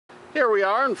Here we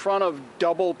are in front of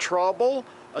Double Trouble,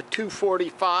 a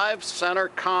 245 center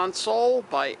console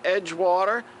by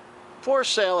Edgewater, for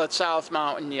sale at South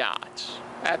Mountain Yachts.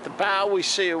 At the bow we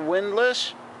see a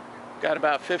windlass, got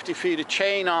about 50 feet of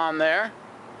chain on there.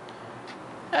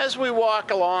 As we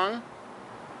walk along,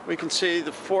 we can see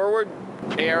the forward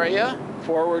area,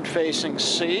 forward facing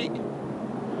seat,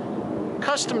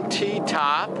 custom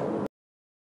T-top,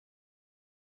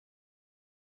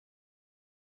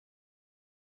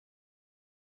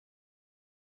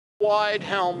 wide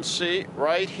helm seat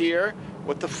right here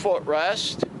with the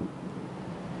footrest.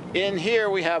 In here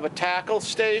we have a tackle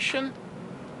station,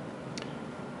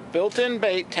 built-in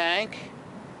bait tank,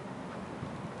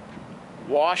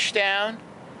 washdown,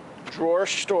 drawer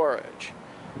storage.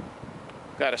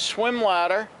 Got a swim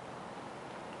ladder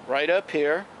right up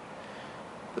here.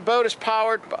 The boat is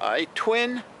powered by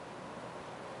twin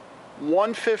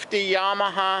 150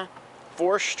 Yamaha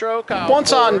 4-stroke outboards.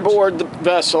 Once on board the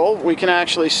vessel, we can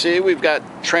actually see we've got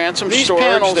transom storage.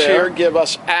 These panels here give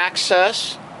us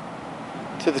access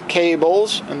to the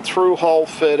cables and through hull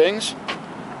fittings.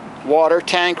 Water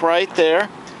tank right there.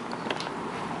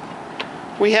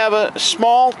 We have a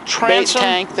small transom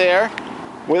tank there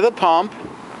with a pump.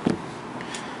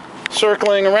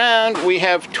 Circling around, we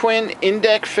have twin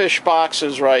index fish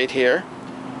boxes right here.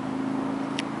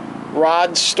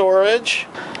 Rod storage.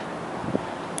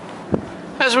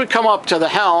 As we come up to the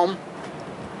helm,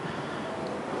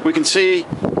 we can see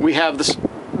we have this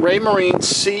Raymarine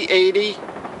C80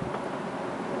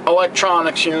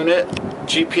 electronics unit,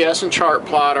 GPS and chart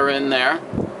plotter in there,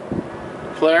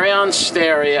 Clarion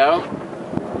stereo,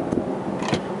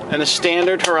 and a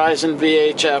standard Horizon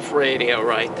VHF radio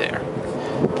right there.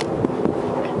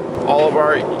 All of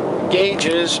our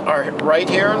gauges are right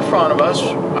here in front of us.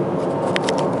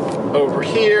 Over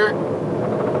here,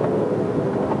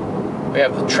 we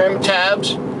have the trim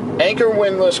tabs, anchor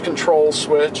windlass control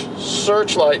switch,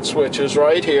 searchlight switches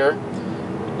right here,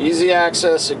 easy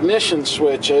access ignition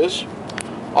switches.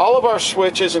 All of our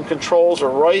switches and controls are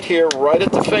right here, right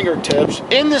at the fingertips.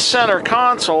 In the center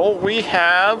console, we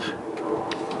have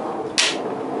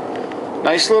a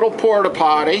nice little porta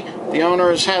potty. The owner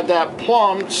has had that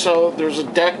plumbed, so there's a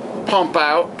deck pump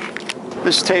out.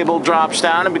 This table drops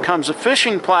down and becomes a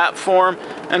fishing platform,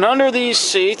 and under these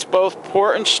seats, both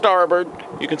port and starboard,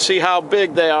 you can see how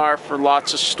big they are for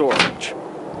lots of storage.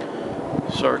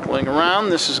 Circling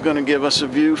around, this is going to give us a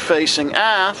view facing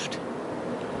aft.